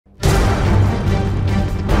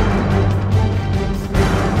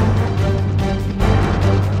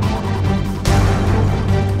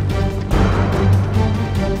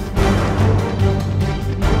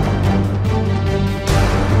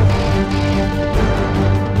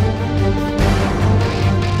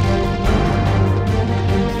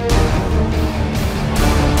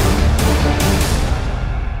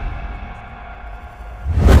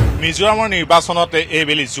মিজোৰামৰ নিৰ্বাচনতে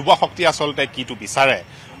এইবেলি যুৱ শক্তি আচলতে কিটো বিচাৰে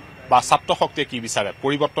বা ছাত্ৰ শক্তিয়ে কি বিচাৰে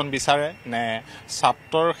পৰিৱৰ্তন বিচাৰে নে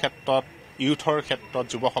ছাত্ৰৰ ক্ষেত্ৰত ইউথৰ ক্ষেত্ৰত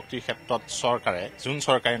যুৱ শক্তিৰ ক্ষেত্ৰত চৰকাৰে যোন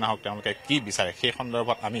চৰকাৰে নাহক তেওঁলোকে কি বিচাৰে সেই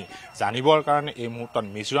সন্দৰ্ভত আমি জানিবৰ কাৰণে এই মুহূৰ্তত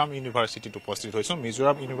মিজোৰাম ইউনিভাৰ্চিটিত উপস্থিত হৈছোঁ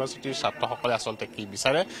মিজোৰাম ইউনিভাৰ্চিটিৰ ছাত্ৰসকলে আচলতে কি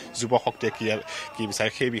বিচাৰে যুৱ শক্তিয়ে কি বিচাৰে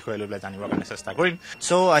সেই বিষয়ে লৈ জানিবৰ কাৰণে চেষ্টা কৰিম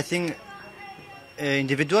So I think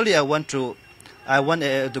individually I want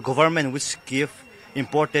the government which give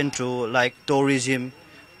important to like tourism,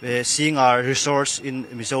 seeing our resource in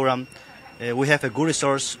Mizoram. We have a good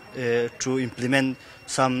resource to implement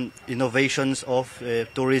some innovations of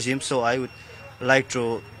tourism. So I would like to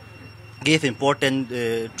give important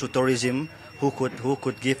to tourism who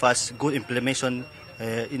could give us good implementation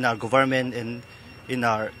in our government and in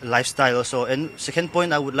our lifestyle also. And second point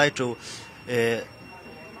I would like to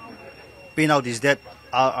point out is that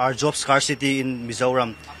our job scarcity in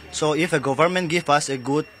Mizoram. So if a government give us a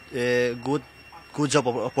good job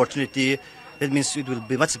opportunity, that means it will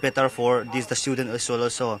be much better for the student as well.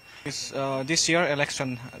 Also, this year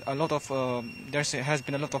election, a lot of there has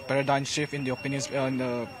been a lot of paradigm shift in the opinions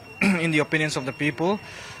in the opinions of the people.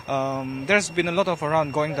 There's been a lot of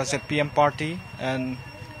around going the ZPM party, and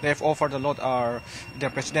they've offered a lot.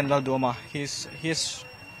 Their president Laldoma,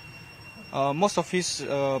 most of his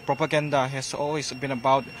propaganda has always been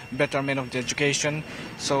about betterment of the education.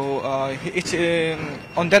 So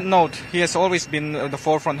on that note, he has always been the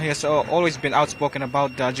forefront. He has always been outspoken about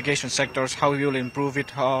the education sectors, how he will improve it,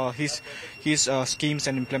 his schemes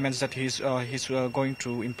and implements that he's going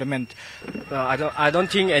to implement. I don't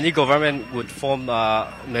think any government would form a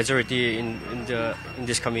majority in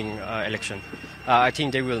this coming election. I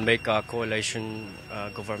think they will make a coalition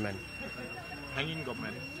government. Hanging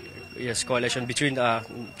government. Yes, coalition between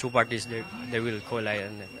two parties. They will coalesce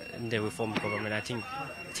and they will form government. I think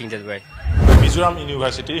that way. Mizoram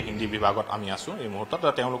ইউনিভাৰ্চিটিৰ হিন্দী বিভাগত আমি আছোঁ এই মুহূৰ্তত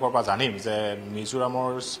তেওঁলোকৰ পৰা জানিম যে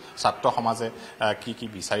মিজোৰামৰ ছাত্ৰ সমাজে কি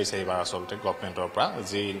বিচাৰিছে এইবাৰ আচলতে গভৰ্ণমেণ্টৰ পৰা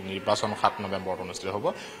যি নিৰ্বাচন 7 নৱেম্বৰত অনুষ্ঠিত হ'ব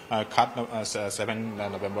 7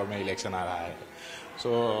 नवंबर में इलेक्शन आ रहा है सो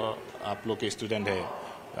आप लोग के स्टूडेंट है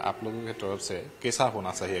आप लोगों की तरफ से कैसा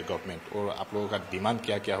होना चाहिए गवर्नमेंट और आप लोगों का डिमांड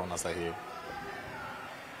क्या होना चाहिए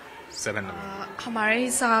 7 नवंबर हमारे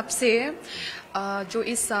हिसाब से जो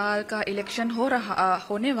इस साल का इलेक्शन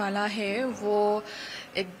होने वाला है वो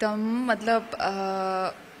एकदम मतलब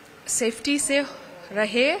सेफ्टी से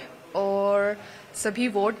रहे और सभी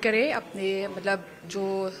वोट करें अपने मतलब जो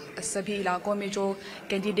सभी इलाकों में जो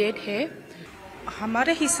कैंडिडेट है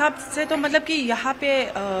हमारे हिसाब से तो मतलब कि यहाँ पे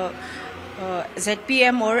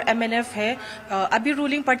ZPM और MNF है अभी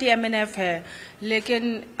रूलिंग पार्टी MNF है लेकिन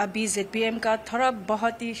अभी ZPM का थोड़ा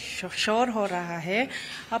बहुत ही शोर हो रहा है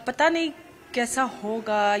पता नहीं कैसा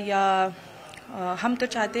होगा या हम तो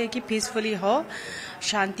चाहते हैं कि पीसफुली हो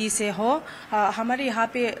शांति से हो हमारे यहाँ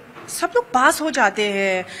पे सब लोग पास हो जाते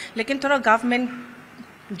हैं लेकिन थोड़ा गवर्नमेंट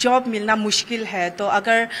जॉब मिलना मुश्किल है तो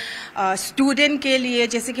अगर स्टूडेंट के लिए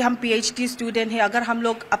जैसे कि हम PhD स्टूडेंट हैं अगर हम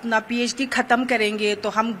लोग अपना PhD ख़त्म करेंगे तो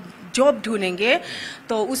हम जॉब ढूंढेंगे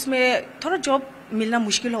तो उसमें थोड़ा जॉब मिलना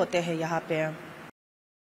मुश्किल होते हैं यहाँ पे